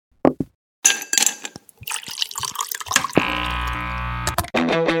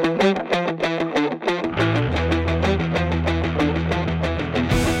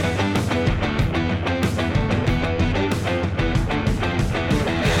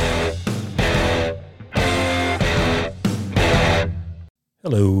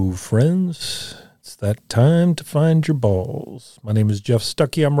Hello, friends. It's that time to find your balls. My name is Jeff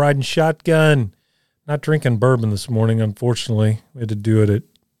Stuckey. I'm riding shotgun. Not drinking bourbon this morning, unfortunately. We had to do it at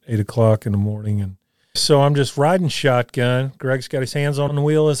 8 o'clock in the morning. And so I'm just riding shotgun. Greg's got his hands on the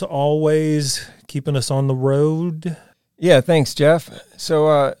wheel as always, keeping us on the road. Yeah, thanks, Jeff.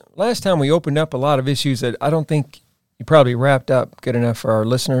 So last time we opened up a lot of issues that I don't think you probably wrapped up good enough for our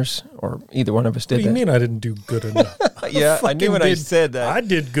listeners, or either one of us did that. What do you mean I didn't do good enough? Yeah, I knew when I said that. I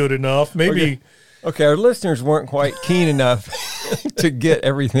did good enough. Maybe. Okay, our listeners weren't quite keen enough to get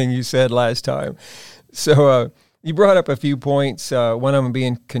everything you said last time. So you brought up a few points, one of them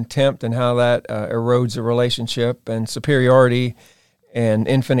being contempt and how that erodes a relationship, and superiority and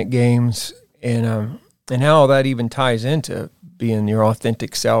infinite games, and how all that even ties into being your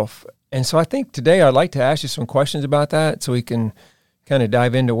authentic self. And so I think today I'd like to ask you some questions about that so we can kind of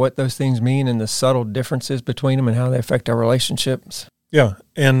dive into what those things mean and the subtle differences between them and how they affect our relationships. Yeah,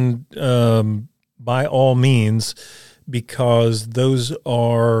 and by all means, because those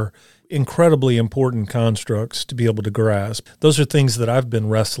are incredibly important constructs to be able to grasp. Those are things that I've been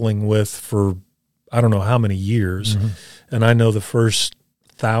wrestling with for I don't know how many years, and I know the first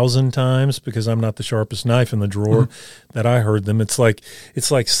 1,000 times, because I'm not the sharpest knife in the drawer, that I heard them. It's like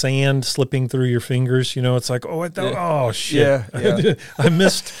sand slipping through your fingers. You know, it's like, oh shit, Yeah. I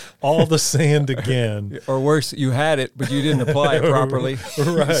missed all the sand again. Or worse, you had it, but you didn't apply it properly.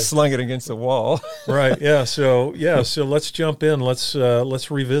 Right. You slung it against the wall. Right. Yeah. So let's jump in. Let's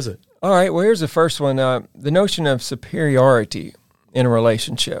revisit. All right. Well, here's the first one. The notion of superiority in a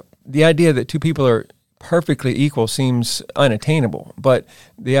relationship. The idea that two people are perfectly equal seems unattainable, but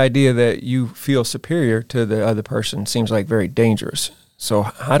the idea that you feel superior to the other person seems like very dangerous. So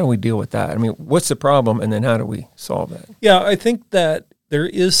how do we deal with that? I mean, what's the problem, and then how do we solve that? Yeah, I think that there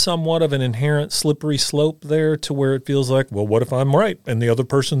is somewhat of an inherent slippery slope there to where it feels like, well, what if I'm right and the other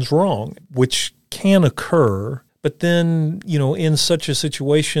person's wrong, which can occur. But then, in such a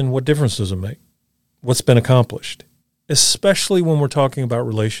situation, what difference does it make? What's been accomplished? Especially when we're talking about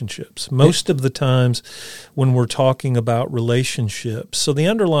relationships. Most of the times when we're talking about relationships, so the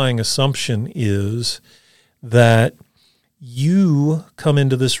underlying assumption is that you come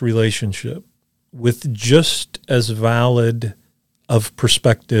into this relationship with just as valid of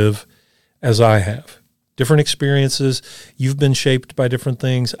perspective as I have. Different experiences. You've been shaped by different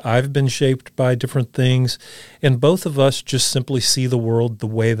things. I've been shaped by different things. And both of us just simply see the world the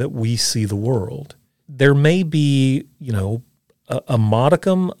way that we see the world. There may be, a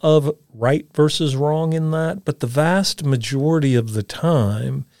modicum of right versus wrong in that, but the vast majority of the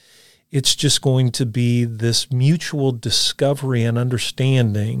time, it's just going to be this mutual discovery and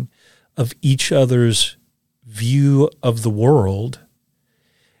understanding of each other's view of the world.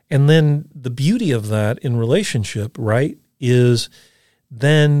 And then the beauty of that in relationship, right, is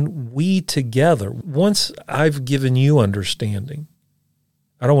then we together, once I've given you understanding,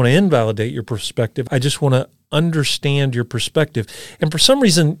 I don't want to invalidate your perspective. I just want to understand your perspective. And for some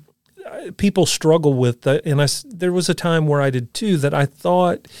reason, people struggle with that. And there was a time where I did too, that I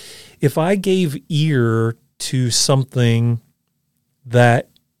thought if I gave ear to something that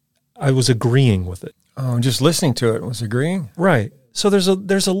I was agreeing with it. Oh, just listening to it was agreeing? Right. So there's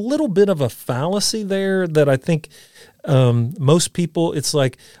a little bit of a fallacy there that I think most people, it's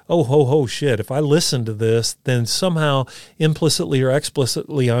like, oh, shit, if I listen to this, then somehow implicitly or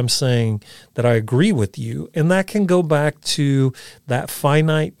explicitly I'm saying that I agree with you. And that can go back to that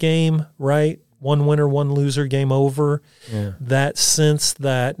finite game, right? One winner, one loser, game over. Yeah. That sense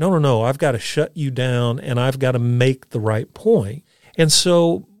that, no, I've got to shut you down and I've got to make the right point. And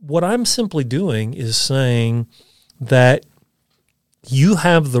so what I'm simply doing is saying that you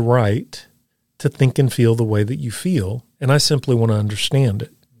have the right to think and feel the way that you feel, and I simply want to understand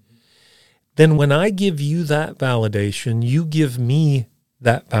it. Then when I give you that validation, you give me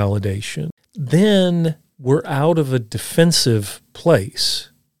that validation. Then we're out of a defensive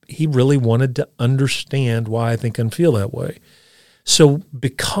place. He really wanted to understand why I think and feel that way. So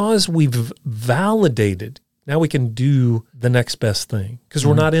because we've validated, now we can do the next best thing, because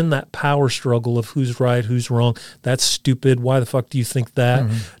we're not in that power struggle of who's right, who's wrong, that's stupid, why the fuck do you think that?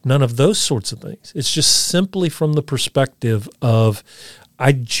 None of those sorts of things. It's just simply from the perspective of,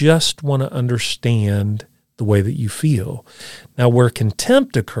 I just want to understand the way that you feel. Now, where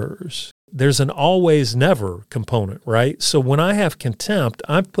contempt occurs, there's an always never component, right? So when I have contempt,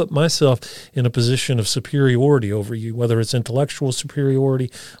 I've put myself in a position of superiority over you, whether it's intellectual superiority,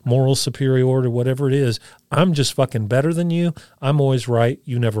 moral superiority, whatever it is. I'm just fucking better than you. I'm always right.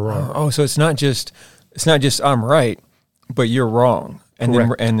 You never are. Oh, so it's not just I'm right, but you're wrong. And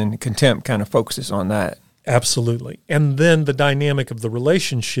then contempt kind of focuses on that. Absolutely. And then the dynamic of the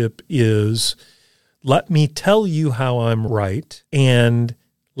relationship is, let me tell you how I'm right and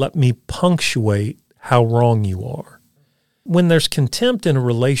let me punctuate how wrong you are. When there's contempt in a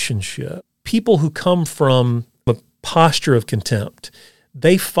relationship, people who come from a posture of contempt,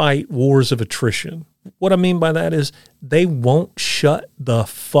 they fight wars of attrition. What I mean by that is they won't shut the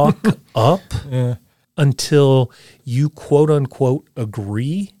fuck up until you quote unquote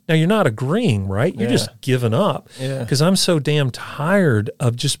agree. Now you're not agreeing, right? You're just giving up because I'm so damn tired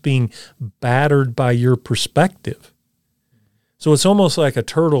of just being battered by your perspective. So it's almost like a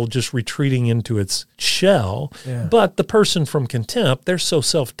turtle just retreating into its shell. Yeah. But the person from contempt, they're so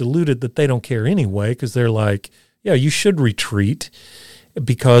self-deluded that they don't care anyway because they're like, yeah, you should retreat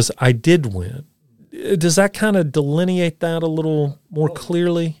because I did win. Does that kind of delineate that a little more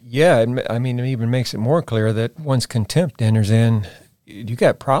clearly? Yeah, I mean, it even makes it more clear that once contempt enters in, you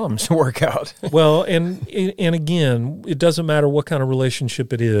got problems to work out. Well, and again, it doesn't matter what kind of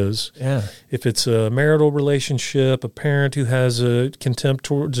relationship it is. Yeah. If it's a marital relationship, a parent who has a contempt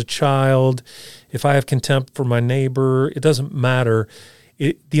towards a child, if I have contempt for my neighbor, it doesn't matter.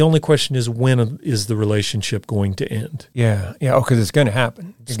 The only question is, when is the relationship going to end? Yeah. Yeah. Oh, because it's going to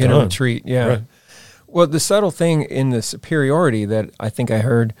happen. You're going to retreat. Yeah. Right. Well, the subtle thing in the superiority that I think I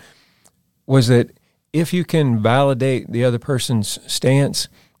heard was that if you can validate the other person's stance,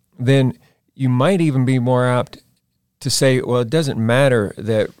 then you might even be more apt to say, well, it doesn't matter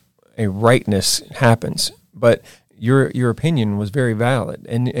that a rightness happens, but your opinion was very valid.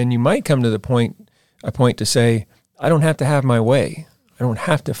 And you might come to a point to say, I don't have to have my way. I don't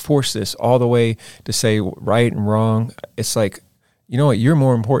have to force this all the way to say right and wrong. It's like, you know what, you're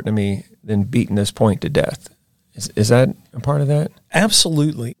more important to me than beating this point to death. Is that a part of that?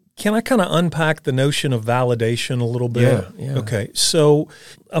 Absolutely. Can I kind of unpack the notion of validation a little bit? Yeah. Okay. So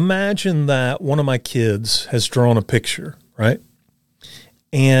imagine that one of my kids has drawn a picture, right?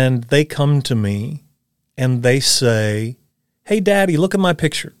 And they come to me and they say, hey, Daddy, look at my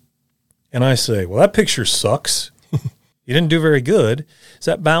picture. And I say, well, that picture sucks. You didn't do very good. Is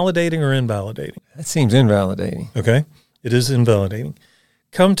that validating or invalidating? That seems invalidating. Okay. It is invalidating.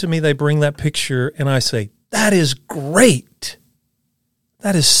 Come to me, they bring that picture, and I say, that is great.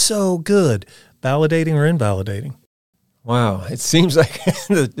 That is so good. Validating or invalidating? Wow. It seems like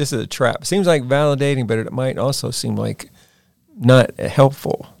this is a trap. It seems like validating, but it might also seem like not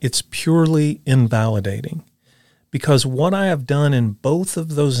helpful. It's purely invalidating because what I have done in both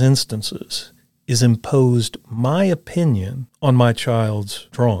of those instances is imposed my opinion on my child's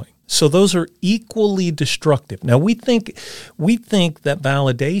drawing. So those are equally destructive. Now we think that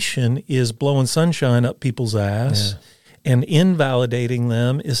validation is blowing sunshine up people's ass, and invalidating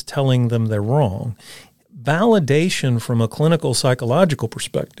them is telling them they're wrong. Validation from a clinical psychological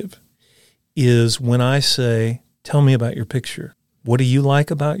perspective is when I say, tell me about your picture. What do you like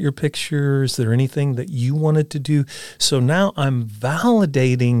about your picture? Is there anything that you wanted to do? So now I'm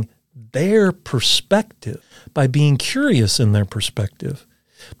validating their perspective by being curious in their perspective.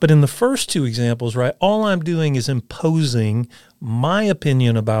 But in the first two examples, right, all I'm doing is imposing my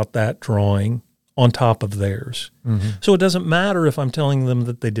opinion about that drawing on top of theirs. Mm-hmm. So it doesn't matter if I'm telling them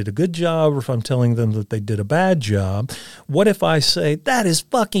that they did a good job or if I'm telling them that they did a bad job. What if I say, that is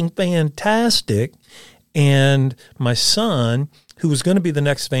fucking fantastic, and my son, who was going to be the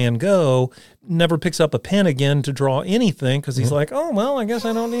next Van Gogh, never picks up a pen again to draw anything because he's like, oh, well, I guess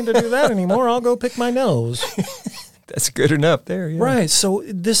I don't need to do that anymore. I'll go pick my nose. That's good enough there. Yeah. Right. So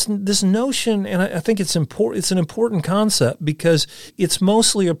this notion, and I think it's important. It's an important concept because it's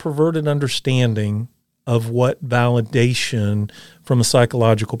mostly a perverted understanding of what validation from a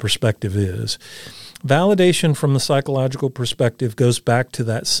psychological perspective is. Validation from the psychological perspective goes back to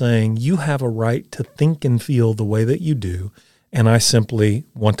that saying, you have a right to think and feel the way that you do, and I simply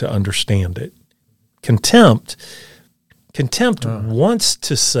want to understand it. Contempt wants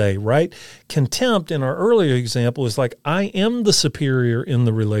to say, right? Contempt in our earlier example is like, I am the superior in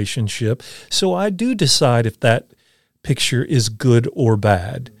the relationship, so I do decide if that picture is good or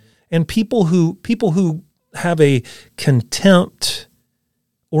bad. And people who have a contempt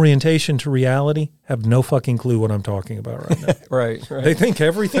orientation to reality have no fucking clue what I'm talking about right now. Right. They think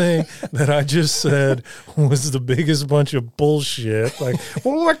everything that I just said was the biggest bunch of bullshit. Like,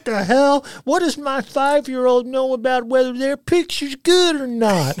 well, what the hell? What does my 5-year-old know about whether their picture's good or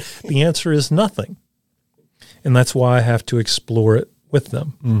not? The answer is nothing. And that's why I have to explore it with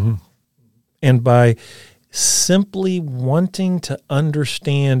them. Mm-hmm. And by simply wanting to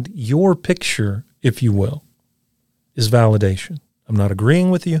understand your picture, if you will, is validation. I'm not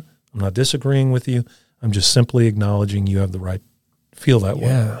agreeing with you. I'm not disagreeing with you. I'm just simply acknowledging you have the right to feel that way.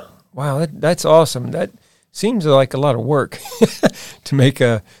 Yeah. Wow, that's awesome. Seems like a lot of work to make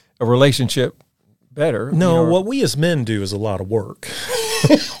a relationship better. No, what we as men do is a lot of work.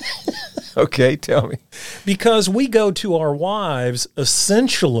 Okay, tell me. Because we go to our wives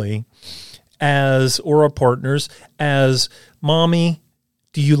essentially or our partners as, Mommy,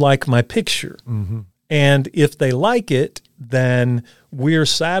 do you like my picture? Mm-hmm. And if they like it, then we're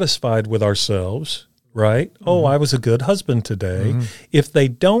satisfied with ourselves, right? Mm-hmm. Oh, I was a good husband today. Mm-hmm. If they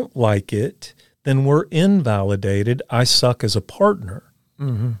don't like it, then we're invalidated. I suck as a partner.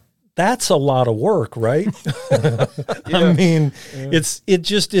 Mm-hmm. That's a lot of work, right? I mean,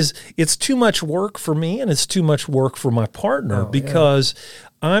 it's too much work for me, and it's too much work for my partner because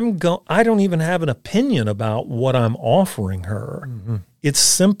I don't even have an opinion about what I'm offering her. Mm-hmm. It's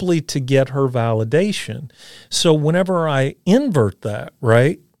simply to get her validation. So whenever I invert that,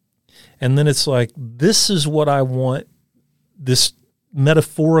 right? And then it's like, this is what I want, this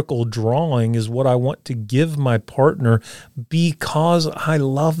metaphorical drawing is what I want to give my partner because I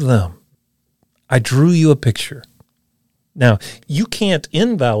love them. I drew you a picture. Now, you can't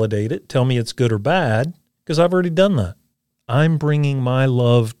invalidate it, tell me it's good or bad, because I've already done that. I'm bringing my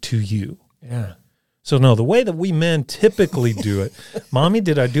love to you. Yeah. So, no, the way that we men typically do it, Mommy,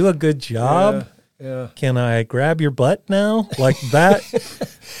 did I do a good job? Yeah. Can I grab your butt now? Like that.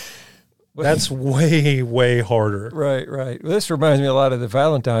 That's way, way harder. Right. Well, this reminds me a lot of the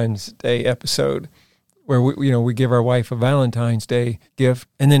Valentine's Day episode where we give our wife a Valentine's Day gift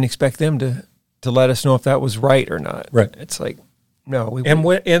and then expect them to let us know if that was right or not. Right. It's like, no.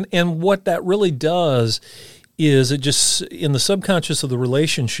 What that really does is it just, in the subconscious of the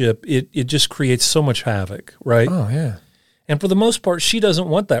relationship, it just creates so much havoc, right? Oh, yeah. And for the most part, she doesn't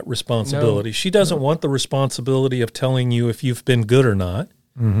want that responsibility. No. She doesn't want the responsibility of telling you if you've been good or not.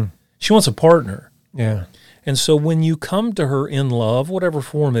 Mm-hmm. She wants a partner. Yeah. And so when you come to her in love, whatever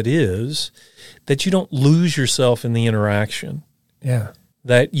form it is, that you don't lose yourself in the interaction. Yeah.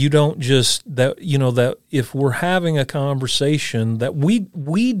 That you don't just, that if we're having a conversation that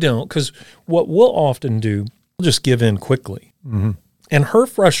we don't, because what we'll often do, we'll just give in quickly. Mm-hmm. And her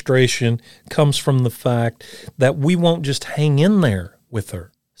frustration comes from the fact that we won't just hang in there with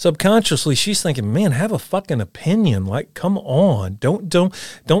her. Subconsciously, she's thinking, man, have a fucking opinion. Like, come on.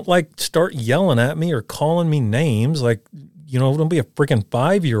 Don't like start yelling at me or calling me names. Like, don't be a freaking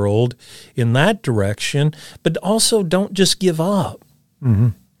 5-year-old in that direction. But also don't just give up. Mm-hmm.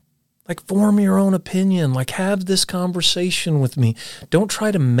 Like, form your own opinion. Like, have this conversation with me. Don't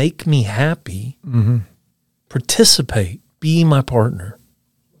try to make me happy. Mm-hmm. Participate. Be my partner.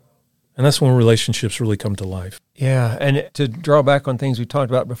 And that's when relationships really come to life. Yeah, and to draw back on things we talked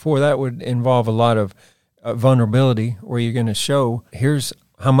about before, that would involve a lot of vulnerability where you're going to show, here's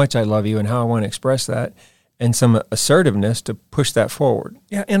how much I love you and how I want to express that, and some assertiveness to push that forward.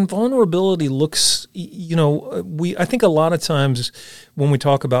 Yeah, and vulnerability looks, I think a lot of times when we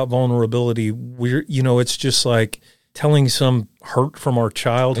talk about vulnerability, it's just like telling some hurt from our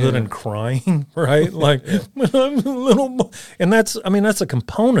childhood and crying, right? Like, I'm a little, and that's a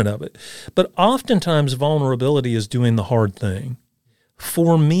component of it. But oftentimes vulnerability is doing the hard thing.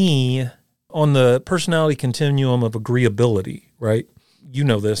 For me, on the personality continuum of agreeability, right? You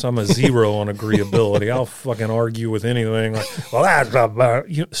know this, I'm a 0 on agreeability. I'll fucking argue with anything. Like, well, that's not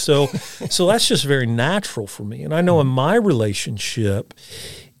bad. So that's just very natural for me. And I know in my relationship,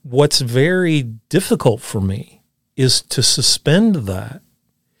 what's very difficult for me is to suspend that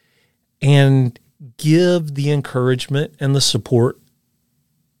and give the encouragement and the support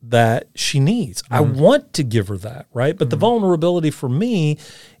that she needs. Mm-hmm. I want to give her that, right? But the vulnerability for me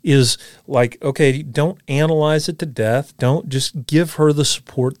is like, okay, don't analyze it to death. Don't just give her the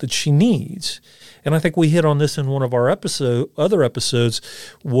support that she needs. And I think we hit on this in one of our other episodes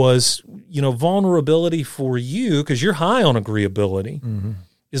was, vulnerability for you, because you're high on agreeability,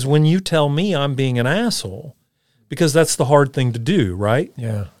 is when you tell me I'm being an asshole. Because that's the hard thing to do, right?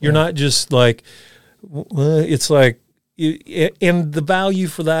 Yeah. You're not just like, it's like, and the value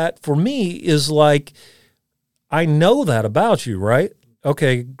for that for me is like, I know that about you, right?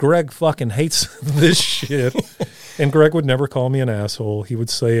 Okay, Greg fucking hates this shit. And Greg would never call me an asshole. He would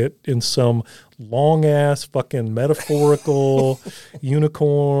say it in some long-ass fucking metaphorical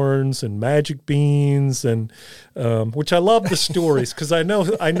unicorns and magic beans, and which I love the stories because I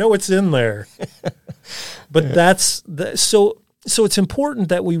know it's in there. But so it's important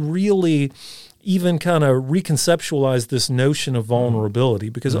that we really even kind of reconceptualize this notion of vulnerability,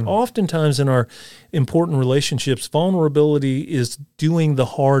 because oftentimes in our important relationships, vulnerability is doing the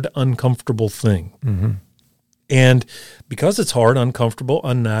hard, uncomfortable thing. Mm-hmm. And because it's hard, uncomfortable,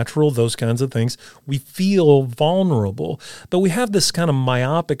 unnatural, those kinds of things, we feel vulnerable. But we have this kind of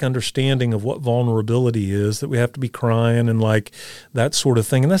myopic understanding of what vulnerability is, that we have to be crying and like that sort of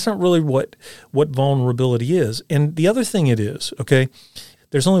thing. And that's not really what vulnerability is. And the other thing it is, okay,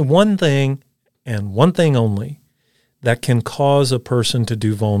 there's only one thing and one thing only that can cause a person to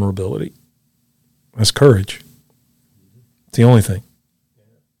do vulnerability. That's courage. It's the only thing.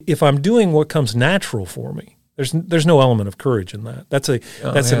 If I'm doing what comes natural for me, there's no element of courage in that. That's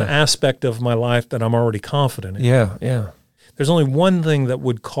an aspect of my life that I'm already confident in. Yeah. There's only one thing that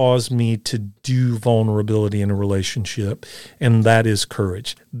would cause me to do vulnerability in a relationship, and that is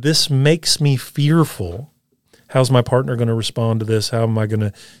courage. This makes me fearful. How's my partner going to respond to this? How am I going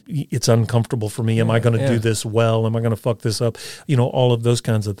to, it's uncomfortable for me. Am I going to do this well? Am I going to fuck this up? All of those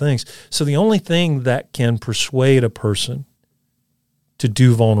kinds of things. So the only thing that can persuade a person to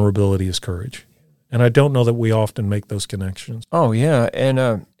do vulnerability is courage. And I don't know that we often make those connections. Oh, yeah.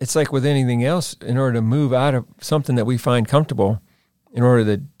 And it's like with anything else, in order to move out of something that we find comfortable, in order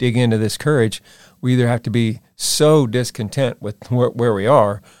to dig into this courage, we either have to be so discontent with where we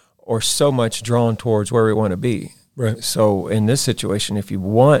are or so much drawn towards where we want to be. Right. So in this situation, if you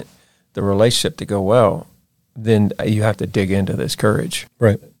want the relationship to go well, then you have to dig into this courage.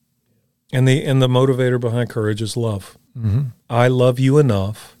 Right. And the motivator behind courage is love. Mm-hmm. I love you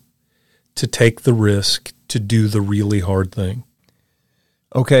enough to take the risk to do the really hard thing.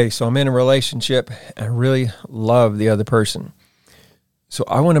 Okay, so I'm in a relationship. I really love the other person. So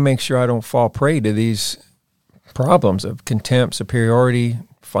I want to make sure I don't fall prey to these problems of contempt, superiority,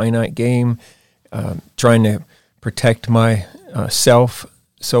 finite game, trying to protect my self.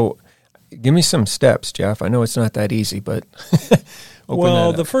 So give me some steps, Jeff. I know it's not that easy, but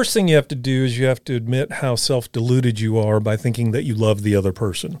well, the first thing you have to do is you have to admit how self-deluded you are by thinking that you love the other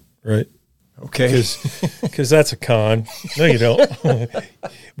person, right? Okay. Because that's a con. No, you don't.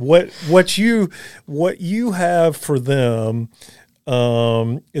 What you have for them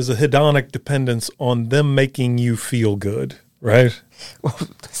is a hedonic dependence on them making you feel good, right? Well,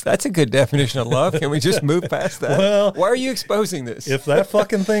 that's a good definition of love. Can we just move past that? Well, why are you exposing this? If that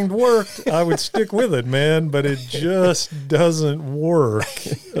fucking thing worked, I would stick with it, man. But it just doesn't work.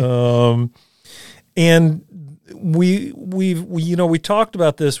 And we talked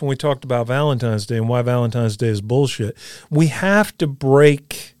about this when we talked about Valentine's Day and why Valentine's Day is bullshit. We have to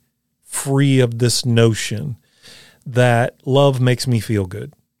break free of this notion that love makes me feel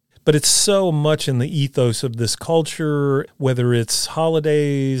good. But it's so much in the ethos of this culture, whether it's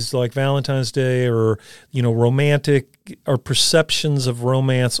holidays like Valentine's Day or, romantic or perceptions of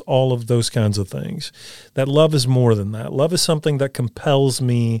romance, all of those kinds of things, that love is more than that. Love is something that compels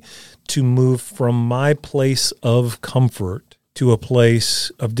me to move from my place of comfort to a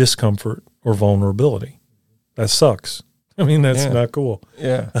place of discomfort or vulnerability. That sucks. I mean, that's not cool.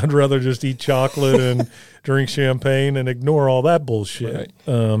 Yeah. I'd rather just eat chocolate and drink champagne and ignore all that bullshit.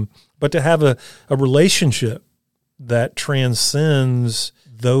 Right. But to have a relationship that transcends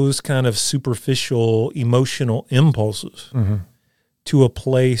those kind of superficial emotional impulses to a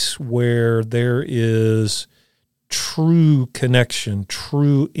place where there is true connection,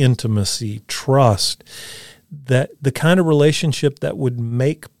 true intimacy, trust, that the kind of relationship that would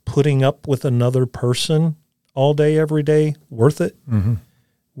make putting up with another person all day, every day, worth it,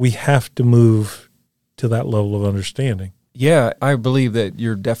 we have to move to that level of understanding. Yeah, I believe that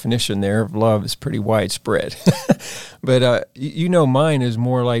your definition there of love is pretty widespread. But, mine is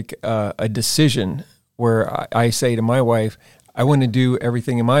more like a decision where I say to my wife, I want to do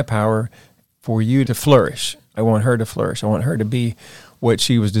everything in my power for you to flourish. I want her to flourish. I want her to be what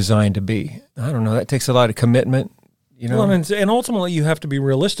she was designed to be. I don't know. That takes a lot of commitment. Well, and ultimately you have to be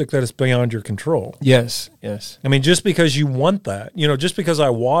realistic that it's beyond your control. Yes. I mean, just because you want that, just because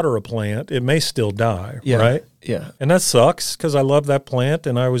I water a plant, it may still die, right? Yeah. And that sucks because I love that plant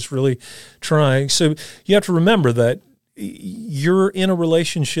and I was really trying. So you have to remember that you're in a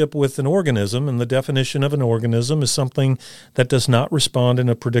relationship with an organism, and the definition of an organism is something that does not respond in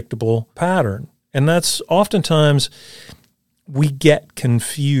a predictable pattern. And that's oftentimes we get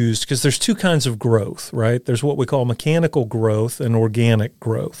confused because there's two kinds of growth, right? There's what we call mechanical growth and organic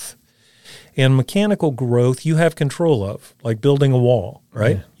growth. And mechanical growth you have control of, like building a wall,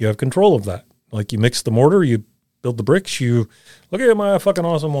 right? Yeah. You have control of that. Like you mix the mortar, you build the bricks, you look at my fucking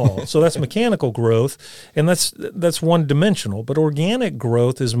awesome wall. So that's mechanical growth, and that's one-dimensional. But organic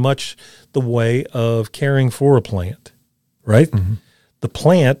growth is much the way of caring for a plant, right? Mm-hmm. The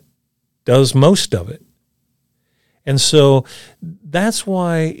plant does most of it. And so that's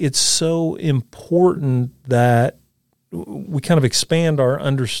why it's so important that we kind of expand our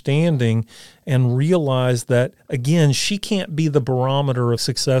understanding and realize that, again, she can't be the barometer of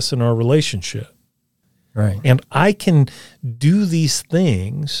success in our relationship. Right. And I can do these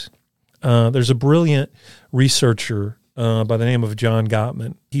things. There's a brilliant researcher by the name of John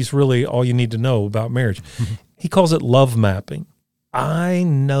Gottman. He's really all you need to know about marriage. He calls it love mapping. I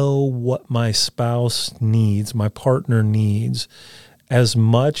know what my spouse needs, my partner needs, as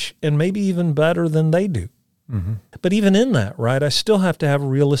much and maybe even better than they do. Mm-hmm. But even in that, right, I still have to have a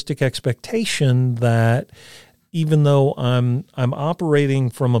realistic expectation that even though I'm operating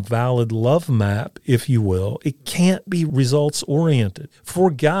from a valid love map, if you will, it can't be results oriented.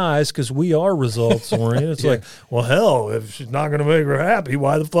 For guys, because we are results oriented, it's like, well, hell, if she's not going to make her happy,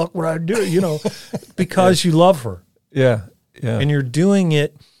 why the fuck would I do it? Because you love her. Yeah. Yeah. And you're doing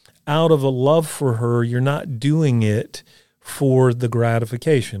it out of a love for her. You're not doing it for the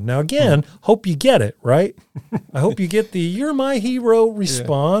gratification. Now, again, hope you get it, right? I hope you get the "you're my hero"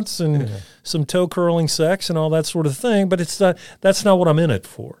 response and some toe curling sex and all that sort of thing. But that's not what I'm in it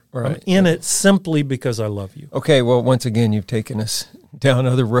for. Right. I'm in it simply because I love you. Okay. Well, once again, you've taken us down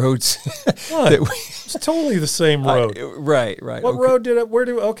other roads. It's totally the same road. Right. What road did it?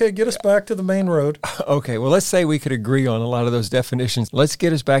 Okay, get us back to the main road. Okay. Well, let's say we could agree on a lot of those definitions. Let's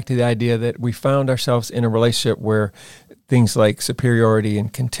get us back to the idea that we found ourselves in a relationship where things like superiority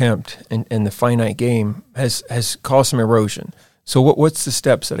and contempt and the finite game has caused some erosion. So what's the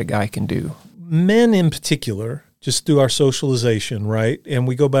steps that a guy can do? Men in particular, just through our socialization, right? And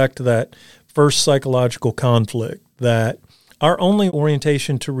we go back to that first psychological conflict that our only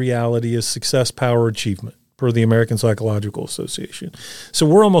orientation to reality is success, power, achievement, per the American Psychological Association. So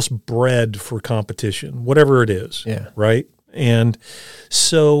we're almost bred for competition, whatever it is, right? And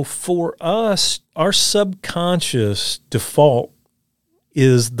so for us, our subconscious default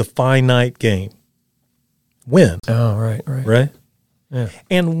is the finite game. Win. Oh, right. Yeah.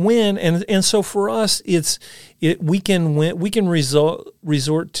 And win, and so for us, we can win. We can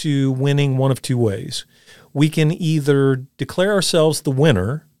resort to winning one of two ways. We can either declare ourselves the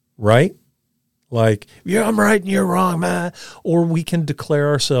winner, right? Like, yeah, I'm right and you're wrong, man. Or we can declare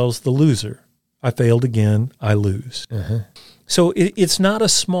ourselves the loser. I failed again, I lose. Uh-huh. So it's not a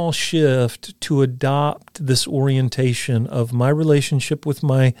small shift to adopt this orientation of my relationship with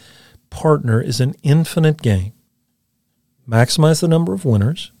my partner is an infinite game. Maximize the number of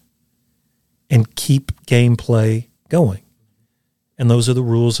winners and keep gameplay going. And those are the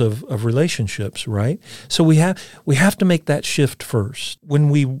rules of relationships, right? So we have to make that shift first. When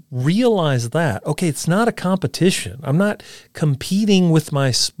we realize that, okay, it's not a competition. I'm not competing with my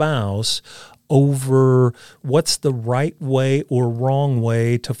spouse over what's the right way or wrong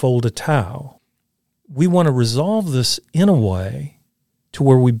way to fold a towel. We want to resolve this in a way to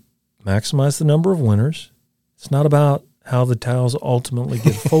where we maximize the number of winners. It's not about how the towels ultimately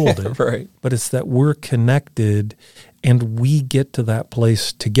get folded, right? But it's that we're connected and we get to that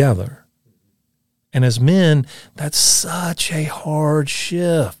place together. And as men, that's such a hard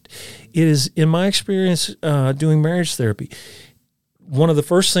shift. It is, in my experience doing marriage therapy, one of the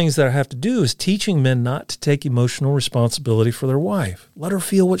first things that I have to do is teaching men not to take emotional responsibility for their wife. Let her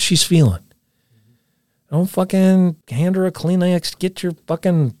feel what she's feeling. Don't fucking hand her a Kleenex. Get your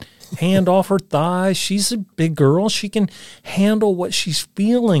fucking hand off her thigh. She's a big girl. She can handle what she's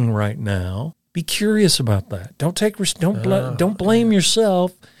feeling right now. Be curious about that. Don't blame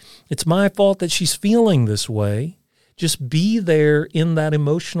yourself. It's my fault that she's feeling this way. Just be there in that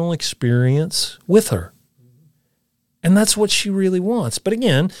emotional experience with her. And that's what she really wants. But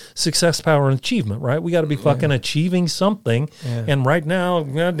again, success, power, and achievement, right? We got to be fucking achieving something. Yeah. And right now,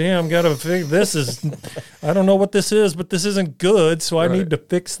 goddamn, got to figure this is, I don't know what this is, but this isn't good. So I need to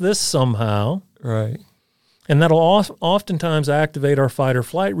fix this somehow. Right. And that'll oftentimes activate our fight or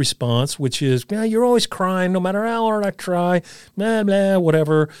flight response, which is, you're always crying no matter how hard I try, blah, blah,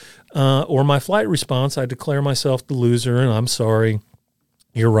 whatever. Or my flight response, I declare myself the loser and I'm sorry.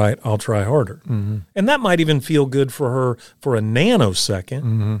 You're right, I'll try harder. Mm-hmm. And that might even feel good for her for a nanosecond.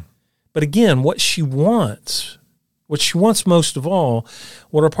 Mm-hmm. But again, what she wants most of all,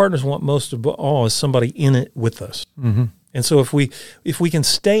 what our partners want most of all is somebody in it with us. Mm-hmm. And so if we can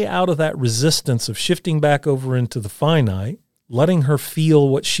stay out of that resistance of shifting back over into the finite, letting her feel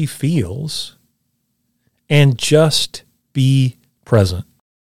what she feels, and just be present.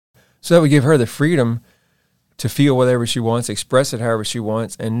 So that would give her the freedom to feel whatever she wants, express it however she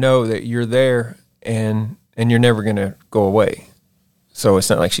wants, and know that you're there and you're never going to go away. So it's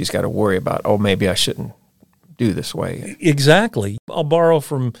not like she's got to worry about, maybe I shouldn't do this way. Exactly. I'll borrow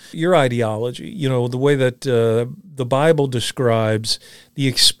from your ideology, the way that the Bible describes the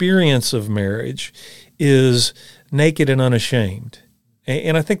experience of marriage is naked and unashamed.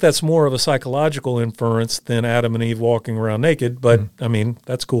 And I think that's more of a psychological inference than Adam and Eve walking around naked, but I mean,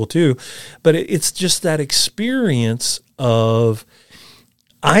 that's cool too. But it's just that experience of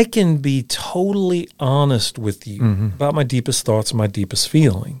I can be totally honest with you about my deepest thoughts and my deepest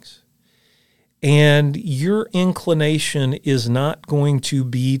feelings. And your inclination is not going to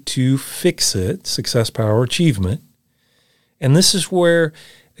be to fix it, success, power, achievement. And this is where,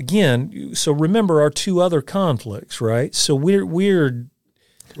 again, so remember our two other conflicts, right? So we're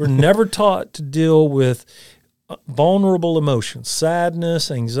never taught to deal with vulnerable emotions, sadness,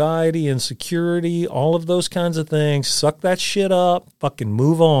 anxiety, insecurity, all of those kinds of things. Suck that shit up, fucking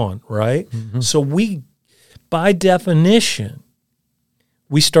move on, right? So we, by definition,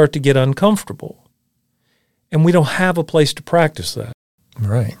 we start to get uncomfortable. And we don't have a place to practice that.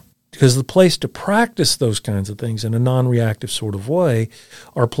 Right. Because the place to practice those kinds of things in a non-reactive sort of way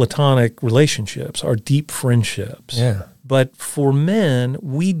are platonic relationships, are deep friendships. Yeah. But for men,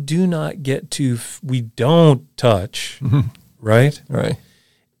 we do not get to, we don't touch, right? Right.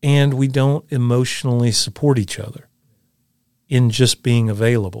 And we don't emotionally support each other in just being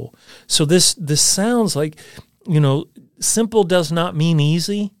available. So this sounds like, simple does not mean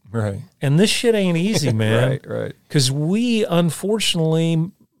easy. Right. And this shit ain't easy, man. Right. Because we,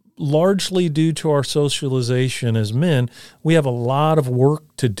 unfortunately, largely due to our socialization as men, we have a lot of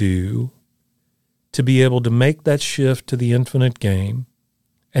work to do to be able to make that shift to the infinite game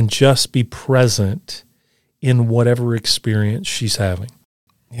and just be present in whatever experience she's having.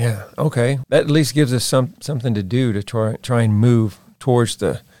 Yeah. Okay. That at least gives us something to do to try and move towards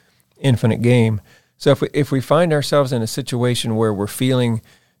the infinite game. So if we find ourselves in a situation where we're feeling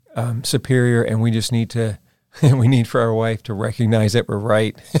superior and we just need for our wife to recognize that we're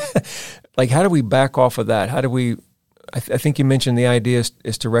right, like how do we back off of that? How do we? I think you mentioned the idea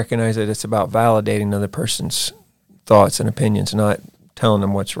is to recognize that it's about validating another person's thoughts and opinions, not telling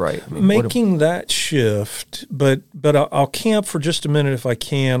them what's right. I mean, making that shift, but I'll camp for just a minute if I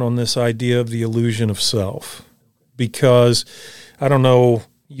can on this idea of the illusion of self, because I don't know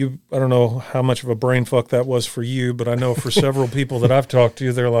how much of a brain fuck that was for you, but I know for several people that I've talked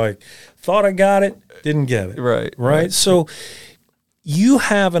to, they're like, thought I got it, didn't get it. Right. So you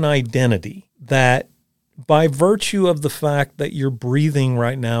have an identity that, by virtue of the fact that you're breathing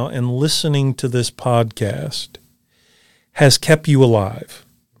right now and listening to this podcast, has kept you alive,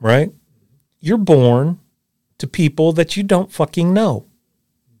 right? You're born to people that you don't fucking know.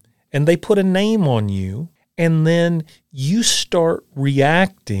 And they put a name on you, and then you start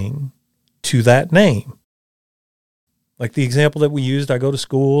reacting to that name. Like the example that we used, I go to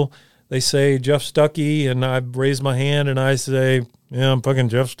school, they say Jeff Stuckey, and I raise my hand and I say, yeah, I'm fucking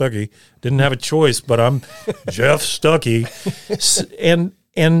Jeff Stuckey. Didn't have a choice, but I'm Jeff Stuckey.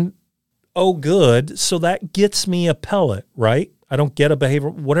 And oh, good. So that gets me a pellet, right? I don't get a behavior,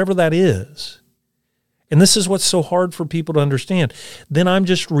 whatever that is. And this is what's so hard for people to understand. Then I'm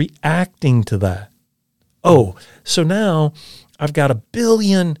just reacting to that. Oh, so now I've got 1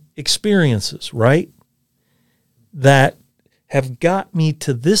 billion experiences, right, that have got me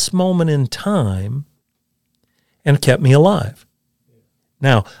to this moment in time and kept me alive.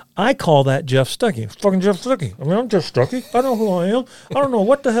 Now, I call that Jeff Stuckey. Fucking Jeff Stuckey. I mean, I'm Jeff Stuckey. I know who I am. I don't know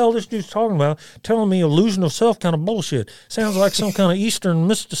what the hell this dude's talking about, telling me illusion of self kind of bullshit. Sounds like some kind of Eastern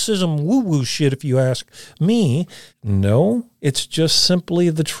mysticism woo-woo shit if you ask me. No, it's just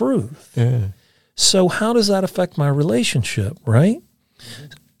simply the truth. Yeah. So how does that affect my relationship, right?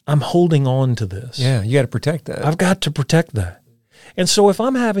 I'm holding on to this. Yeah, you got to protect that. I've got to protect that. And so if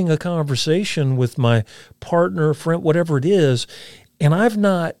I'm having a conversation with my partner, friend, whatever it is, and I've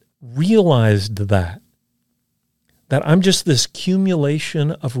not realized that I'm just this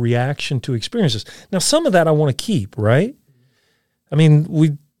accumulation of reaction to experiences. Now, some of that I want to keep, right? I mean,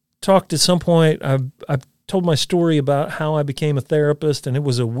 we talked at some point, I've told my story about how I became a therapist, and it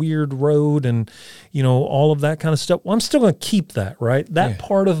was a weird road and, all of that kind of stuff. Well, I'm still going to keep that, right? That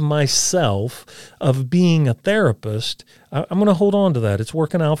part of myself of being a therapist, I'm going to hold on to that. It's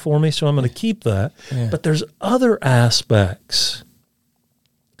working out for me, so I'm going to keep that. Yeah. But there's other aspects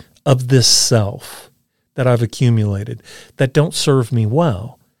of this self that I've accumulated that don't serve me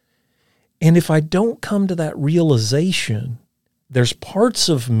well. And if I don't come to that realization, there's parts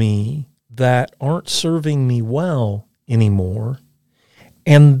of me that aren't serving me well anymore.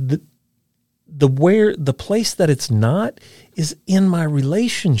 And the place that it's not is in my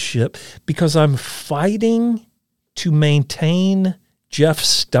relationship, because I'm fighting to maintain Jeff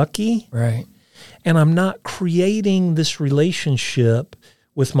Stuckey. Right. And I'm not creating this relationship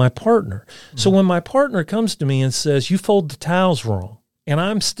with my partner. So when my partner comes to me and says, you fold the towels wrong, And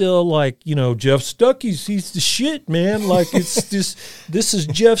I'm still like, Jeff Stuckey's, he's the shit, man. Like, it's just, this is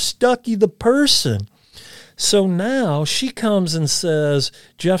Jeff Stuckey, the person. So now she comes and says,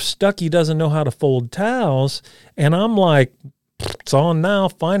 Jeff Stuckey doesn't know how to fold towels. And I'm like, it's on now,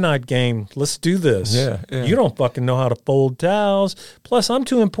 finite game. Let's do this. Yeah. You don't fucking know how to fold towels. Plus, I'm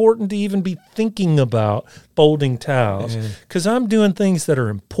too important to even be thinking about folding towels because I'm doing things that are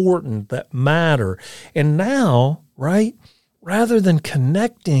important, that matter. And now, right, rather than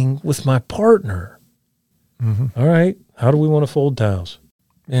connecting with my partner, all right, how do we want to fold towels?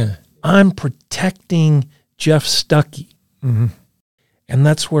 Yeah. I'm protecting Jeff Stuckey. And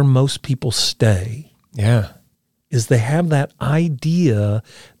that's where most people stay. Yeah. Is they have that idea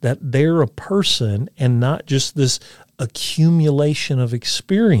that they're a person and not just this accumulation of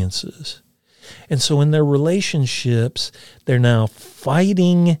experiences. And so in their relationships, they're now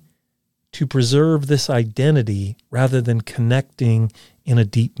fighting to preserve this identity rather than connecting in a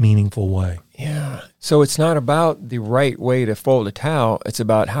deep, meaningful way. Yeah. So it's not about the right way to fold a towel. It's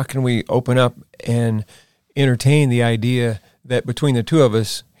about how can we open up and entertain the idea that between the two of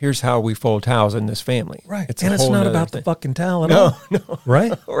us, here's how we fold towels in this family. Right. It's and it's not about the fucking towel at all. No.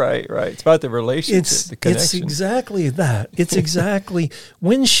 Right? Right. It's about the relationship, the connection. It's exactly that. It's exactly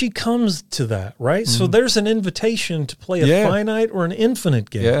when she comes to that, right? So there's an invitation to play a finite or an infinite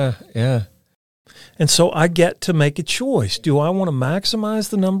game. Yeah. And so I get to make a choice. Do I want to maximize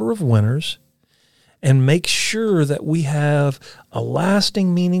the number of winners and make sure that we have a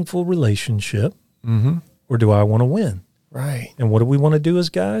lasting, meaningful relationship, or do I want to win? Right. And what do we want to do as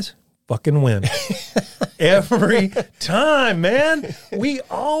guys? Fucking win. Every time, man. We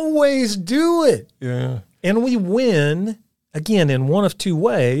always do it. Yeah. And we win, again, in one of two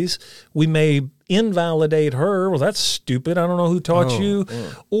ways. We may invalidate her. Well, that's stupid. I don't know who taught you.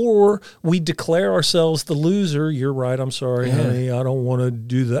 Yeah. Or we declare ourselves the loser. You're right. I'm sorry, honey. I don't want to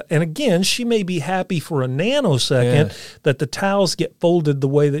do that. And again, she may be happy for a nanosecond that the towels get folded the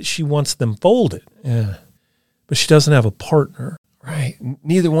way that she wants them folded. Yeah. But she doesn't have a partner. Right.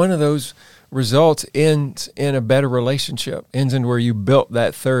 Neither one of those results ends in a better relationship, ends in where you built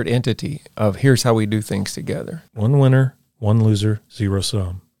that third entity of here's how we do things together. One winner, one loser, zero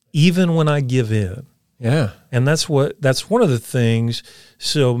sum. Even when I give in. Yeah. And that's one of the things.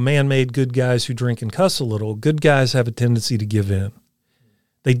 So man-made good guys who drink and cuss a little, good guys have a tendency to give in.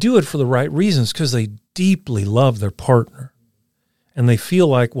 They do it for the right reasons because they deeply love their partner. And they feel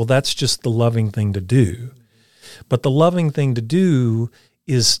like, well, that's just the loving thing to do. But the loving thing to do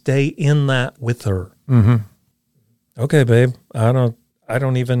is stay in that with her. Okay, babe, I've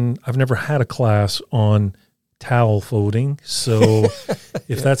never had a class on towel folding. So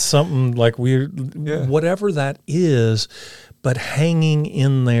if that's something like whatever that is, but hanging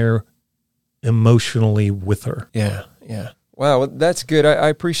in there emotionally with her. Yeah. Wow, that's good. I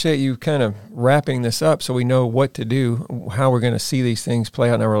appreciate you kind of wrapping this up so we know what to do, how we're going to see these things play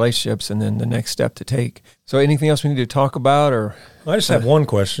out in our relationships, and then the next step to take. So anything else we need to talk about? Or I just have one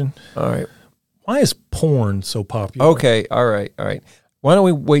question. All right. Why is porn so popular? Okay, all right. Why don't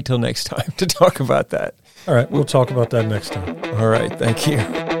we wait till next time to talk about that? All right, we'll talk about that next time. All right, thank you.